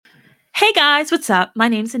Hey guys, what's up? My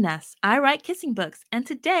name's Ines. I write kissing books, and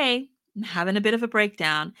today I'm having a bit of a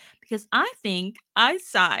breakdown because I think I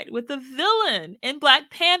side with the villain in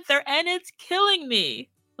Black Panther and it's killing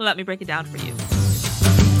me. Let me break it down for you.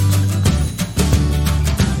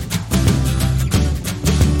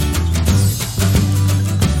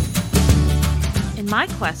 In my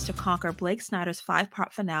quest to conquer Blake Snyder's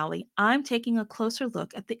five-part finale, I'm taking a closer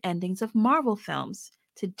look at the endings of Marvel films.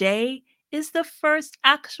 Today is the first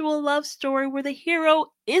actual love story where the hero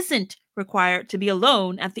isn't required to be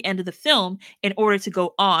alone at the end of the film in order to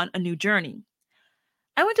go on a new journey.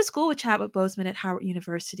 I went to school with Chadwick Boseman at Howard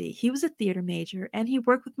University. He was a theater major, and he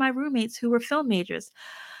worked with my roommates who were film majors.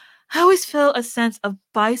 I always feel a sense of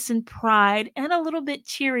bison pride and a little bit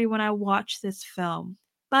teary when I watch this film.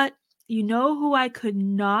 But you know who I could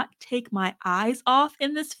not take my eyes off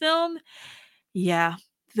in this film? Yeah,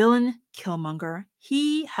 villain Killmonger.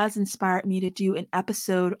 He has inspired me to do an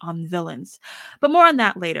episode on villains. But more on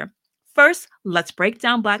that later. First, let's break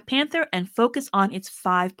down Black Panther and focus on its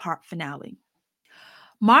five-part finale.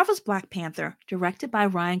 Marvel's Black Panther, directed by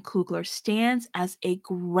Ryan Coogler, stands as a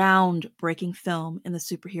groundbreaking film in the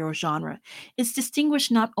superhero genre. It's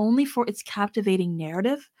distinguished not only for its captivating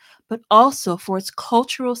narrative, but also for its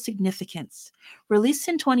cultural significance. Released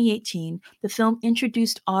in 2018, the film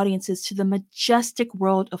introduced audiences to the majestic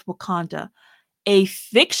world of Wakanda, a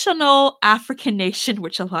fictional African nation,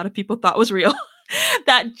 which a lot of people thought was real,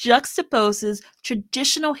 that juxtaposes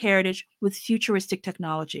traditional heritage with futuristic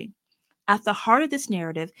technology. At the heart of this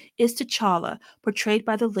narrative is T'Challa, portrayed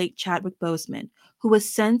by the late Chadwick Boseman, who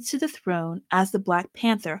ascends to the throne as the Black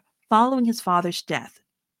Panther following his father's death.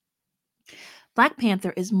 Black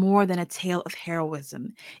Panther is more than a tale of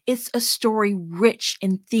heroism. It's a story rich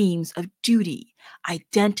in themes of duty,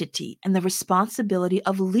 identity, and the responsibility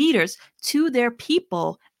of leaders to their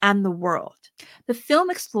people and the world. The film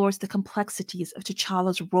explores the complexities of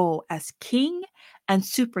T'Challa's role as king and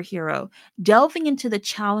superhero, delving into the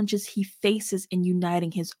challenges he faces in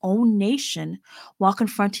uniting his own nation while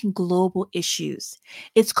confronting global issues.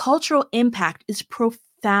 Its cultural impact is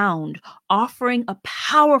profound, offering a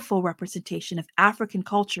powerful representation of African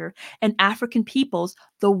culture and African peoples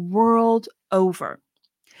the world over.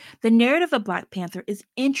 The narrative of Black Panther is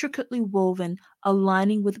intricately woven,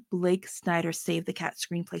 aligning with Blake Snyder's Save the Cat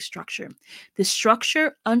screenplay structure. The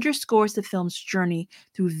structure underscores the film's journey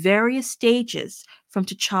through various stages, from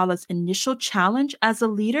T'Challa's initial challenge as a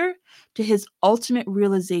leader to his ultimate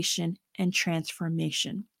realization and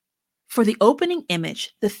transformation. For the opening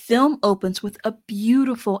image, the film opens with a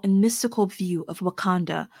beautiful and mystical view of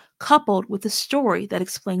Wakanda, coupled with a story that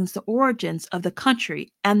explains the origins of the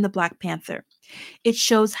country and the Black Panther. It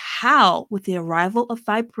shows how, with the arrival of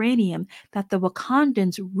vibranium, that the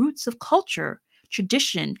Wakandans' roots of culture,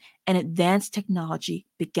 tradition, and advanced technology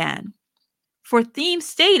began. For theme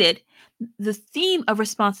stated, the theme of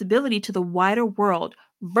responsibility to the wider world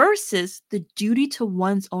versus the duty to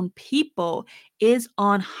one's own people is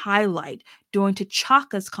on highlight during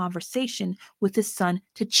T'Chaka's conversation with his son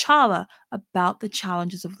T'Challa about the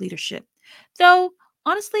challenges of leadership. Though,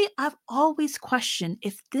 honestly, I've always questioned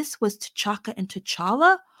if this was T'Chaka and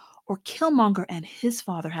T'Challa or Killmonger and his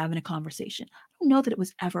father having a conversation. I don't know that it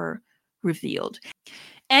was ever revealed.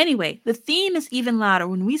 Anyway, the theme is even louder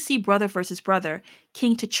when we see brother versus brother,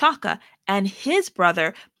 King T'Chaka and his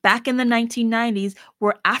brother back in the 1990s,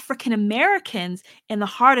 where African Americans in the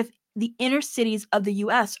heart of the inner cities of the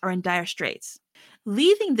US are in dire straits.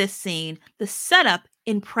 Leaving this scene, the setup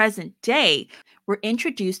in present day, we're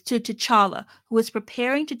introduced to T'Challa, who is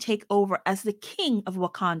preparing to take over as the king of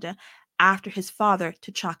Wakanda after his father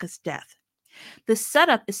T'Chaka's death. The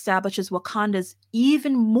setup establishes Wakanda's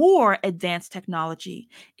even more advanced technology,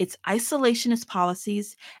 its isolationist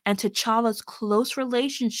policies, and T'Challa's close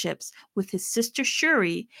relationships with his sister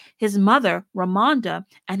Shuri, his mother Ramonda,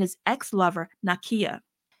 and his ex-lover Nakia.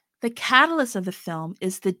 The catalyst of the film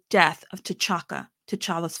is the death of T'Chaka,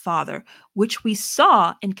 T'Challa's father, which we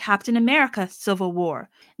saw in Captain America Civil War.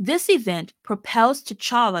 This event propels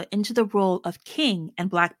T'Challa into the role of King and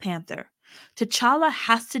Black Panther. T'Challa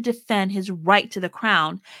has to defend his right to the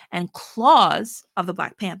crown and claws of the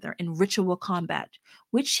Black Panther in ritual combat,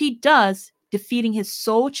 which he does, defeating his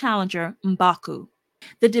sole challenger, M'Baku.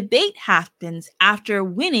 The debate happens after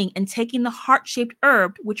winning and taking the heart shaped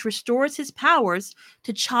herb, which restores his powers.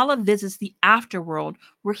 T'Challa visits the afterworld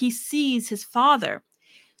where he sees his father.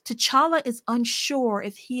 T'Challa is unsure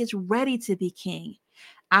if he is ready to be king.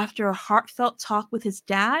 After a heartfelt talk with his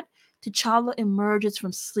dad, T'Challa emerges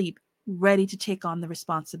from sleep, ready to take on the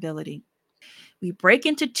responsibility. We break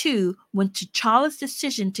into two when T'Challa's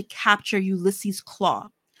decision to capture Ulysses' claw.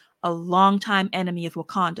 a longtime enemy of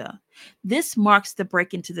Wakanda. This marks the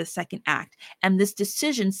break into the second act, and this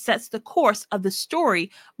decision sets the course of the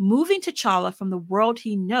story, moving T'Challa from the world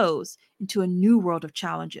he knows into a new world of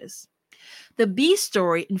challenges. The B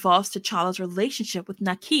story involves T'Challa's relationship with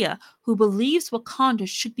Nakia, who believes Wakanda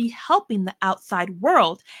should be helping the outside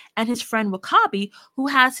world, and his friend Wakabi, who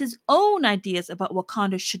has his own ideas about what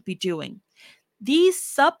Wakanda should be doing. These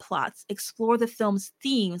subplots explore the film's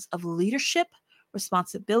themes of leadership,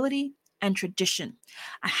 responsibility, and tradition.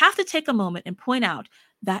 I have to take a moment and point out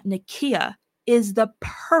that Nakia is the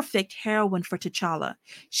perfect heroine for T'Challa.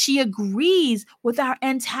 She agrees with our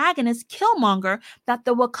antagonist Killmonger that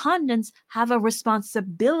the Wakandans have a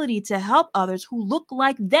responsibility to help others who look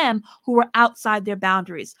like them who are outside their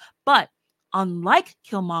boundaries. But unlike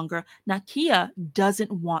Killmonger, Nakia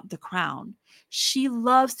doesn't want the crown. She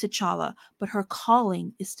loves T'Challa, but her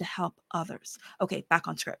calling is to help others. Okay, back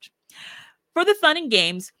on script. For the fun and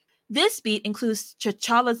games, this beat includes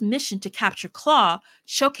T'Challa's mission to capture Claw,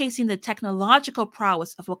 showcasing the technological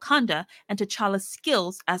prowess of Wakanda and T'Challa's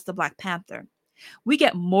skills as the Black Panther. We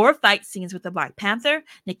get more fight scenes with the Black Panther,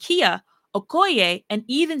 Nakia, Okoye, and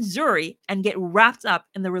even Zuri, and get wrapped up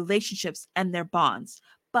in the relationships and their bonds.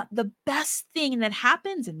 But the best thing that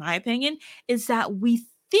happens, in my opinion, is that we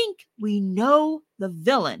think we know the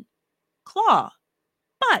villain, Claw.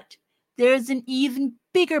 But there's an even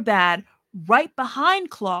bigger bad right behind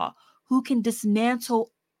Claw who can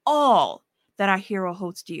dismantle all that our hero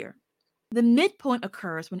holds dear. The midpoint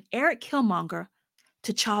occurs when Eric Killmonger,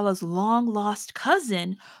 T'Challa's long lost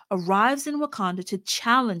cousin, arrives in Wakanda to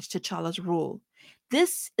challenge T'Challa's rule.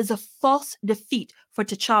 This is a false defeat for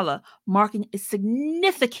T'Challa, marking a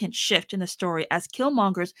significant shift in the story as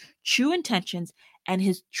Killmonger's true intentions and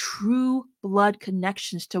his true blood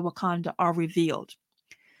connections to Wakanda are revealed.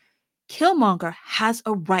 Killmonger has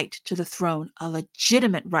a right to the throne, a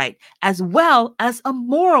legitimate right, as well as a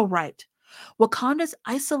moral right. Wakanda's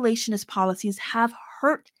isolationist policies have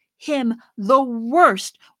hurt him the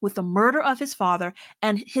worst with the murder of his father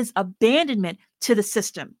and his abandonment to the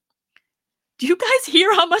system. Do you guys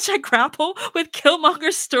hear how much I grapple with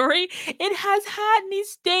Killmonger's story? It has had me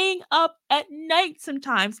staying up at night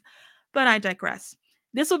sometimes, but I digress.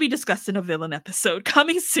 This will be discussed in a villain episode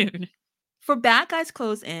coming soon. For Bad Guys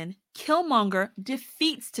Close In, Killmonger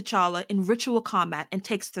defeats T'Challa in ritual combat and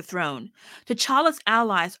takes the throne. T'Challa's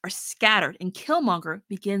allies are scattered, and Killmonger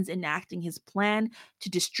begins enacting his plan to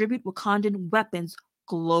distribute Wakandan weapons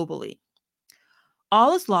globally.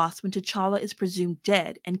 All is lost when T'Challa is presumed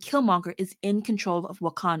dead and Killmonger is in control of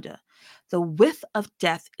Wakanda. The whiff of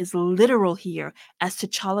death is literal here as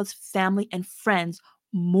T'Challa's family and friends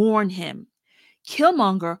mourn him.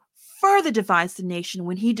 Killmonger further divides the nation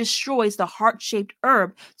when he destroys the heart shaped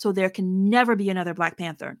herb so there can never be another Black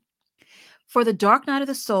Panther. For the Dark Night of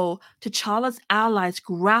the Soul, T'Challa's allies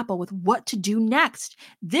grapple with what to do next.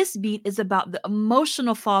 This beat is about the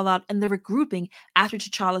emotional fallout and the regrouping after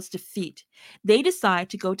T'Challa's defeat. They decide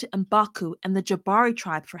to go to M'Baku and the Jabari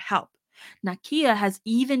tribe for help. Nakia has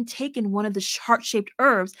even taken one of the heart shaped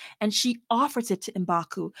herbs and she offers it to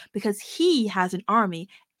M'Baku because he has an army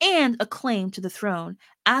and a claim to the throne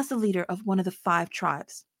as the leader of one of the 5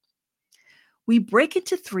 tribes. We break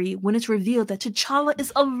into 3 when it's revealed that T'Challa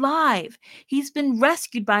is alive. He's been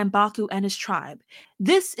rescued by M'Baku and his tribe.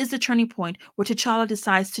 This is the turning point where T'Challa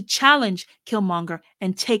decides to challenge Killmonger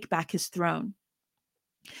and take back his throne.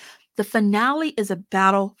 The finale is a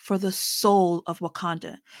battle for the soul of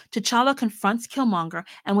Wakanda. T'Challa confronts Killmonger,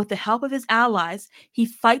 and with the help of his allies, he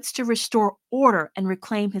fights to restore order and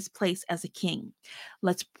reclaim his place as a king.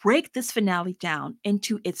 Let's break this finale down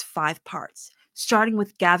into its 5 parts, starting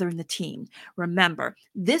with gathering the team. Remember,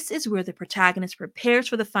 this is where the protagonist prepares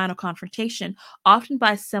for the final confrontation, often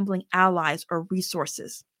by assembling allies or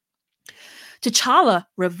resources. T'Challa,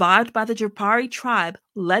 revived by the Jabari tribe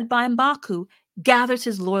led by M'Baku, gathers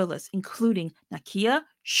his loyalists, including Nakia,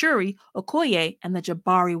 Shuri, Okoye, and the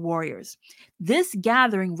Jabari warriors. This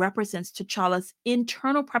gathering represents T'Challa's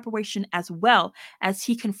internal preparation as well as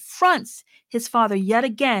he confronts his father yet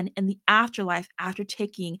again in the afterlife after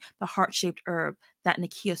taking the heart-shaped herb that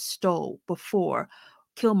Nakia stole before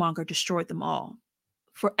Killmonger destroyed them all.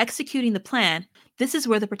 For executing the plan, this is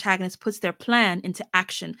where the protagonist puts their plan into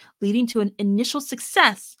action, leading to an initial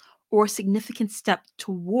success or significant step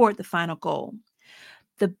toward the final goal.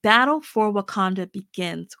 The battle for Wakanda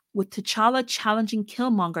begins with T'Challa challenging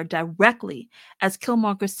Killmonger directly as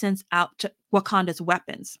Killmonger sends out Wakanda's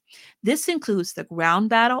weapons. This includes the ground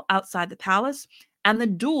battle outside the palace and the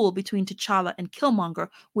duel between T'Challa and Killmonger,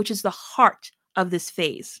 which is the heart of this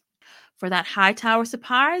phase. For that high tower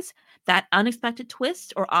surprise, That unexpected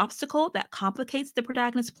twist or obstacle that complicates the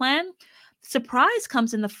protagonist's plan, surprise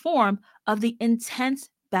comes in the form of the intense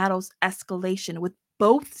battle's escalation, with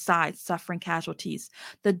both sides suffering casualties.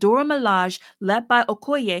 The Dora Milaje, led by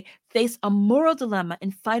Okoye, face a moral dilemma in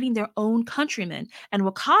fighting their own countrymen, and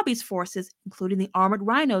Wakabi's forces, including the armored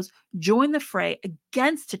rhinos, join the fray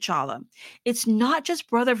against T'Challa. It's not just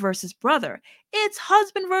brother versus brother, it's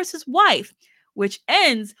husband versus wife, which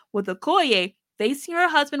ends with Okoye facing her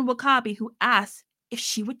husband Wakabi, who asks if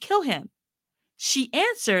she would kill him. She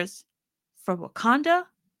answers, for Wakanda,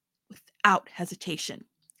 without hesitation.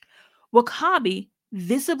 Wakabi,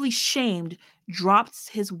 visibly shamed, drops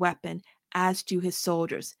his weapon, as do his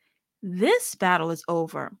soldiers. This battle is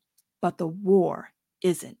over, but the war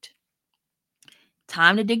isn't.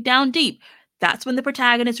 Time to dig down deep. That's when the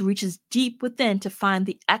protagonist reaches deep within to find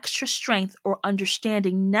the extra strength or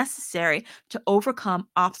understanding necessary to overcome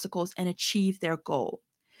obstacles and achieve their goal.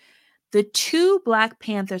 The two Black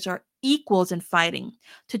Panthers are equals in fighting.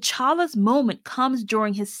 T'Challa's moment comes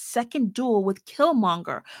during his second duel with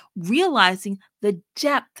Killmonger, realizing the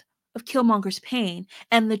depth of Killmonger's pain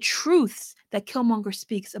and the truths that Killmonger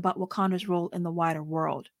speaks about Wakanda's role in the wider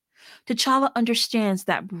world. T'Challa understands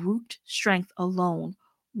that brute strength alone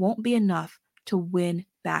won't be enough to win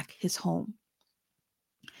back his home.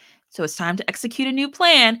 So it's time to execute a new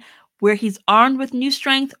plan. Where he's armed with new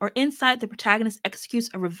strength or insight, the protagonist executes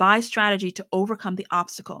a revised strategy to overcome the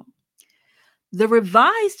obstacle. The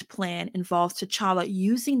revised plan involves T'Challa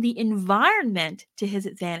using the environment to his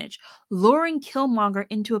advantage, luring Killmonger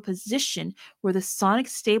into a position where the sonic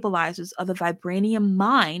stabilizers of the vibranium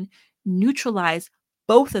mine neutralize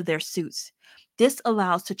both of their suits. This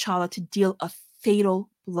allows T'Challa to deal a fatal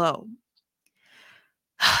blow.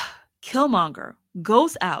 Killmonger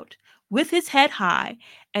goes out with his head high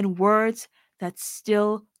and words that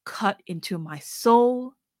still cut into my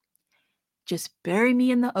soul. Just bury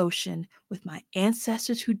me in the ocean with my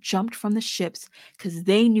ancestors who jumped from the ships because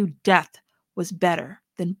they knew death was better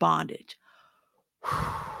than bondage.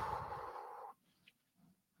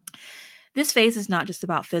 This phase is not just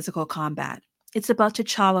about physical combat. It's about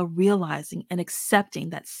T'Challa realizing and accepting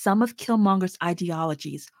that some of Killmonger's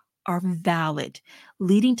ideologies are valid,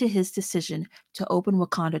 leading to his decision to open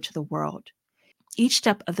Wakanda to the world. Each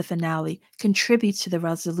step of the finale contributes to the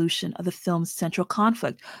resolution of the film's central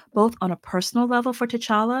conflict, both on a personal level for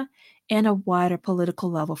T'Challa and a wider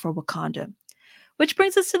political level for Wakanda. Which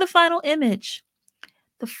brings us to the final image.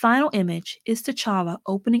 The final image is T'Challa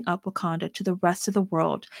opening up Wakanda to the rest of the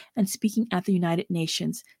world and speaking at the United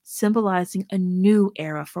Nations, symbolizing a new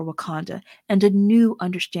era for Wakanda and a new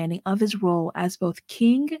understanding of his role as both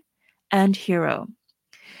king and hero.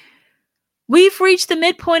 We've reached the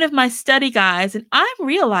midpoint of my study, guys, and I'm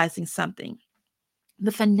realizing something.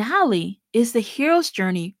 The finale is the hero's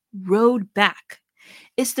journey road back.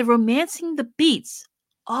 It's the romancing the beats,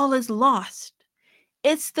 all is lost.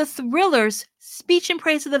 It's the thriller's speech in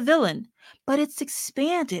praise of the villain, but it's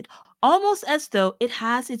expanded, almost as though it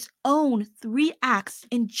has its own 3 acts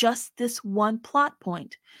in just this one plot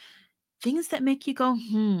point. Things that make you go,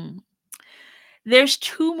 There's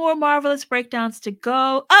 2 more Marvelous breakdowns to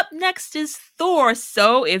go. Up next is Thor.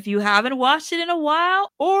 So if you haven't watched it in a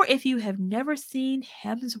while, or if you have never seen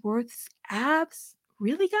Hemsworth's abs,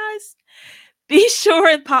 really, guys? Be sure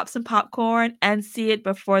and pop some popcorn and see it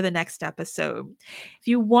before the next episode. If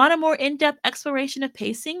you want a more in-depth exploration of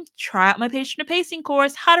pacing, try out my Patient of Pacing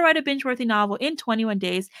course, How to Write a Binge-Worthy Novel in 21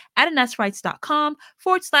 Days at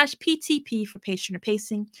AnessWrites.com/PTP for Patient of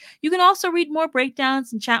Pacing. You can also read more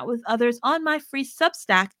breakdowns and chat with others on my free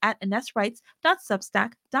Substack at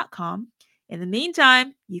AnessWrites.substack.com. In the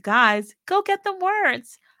meantime, you guys, go get them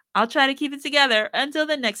words. I'll try to keep it together until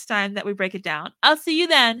the next time that we break it down. I'll see you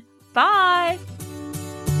then. Bye!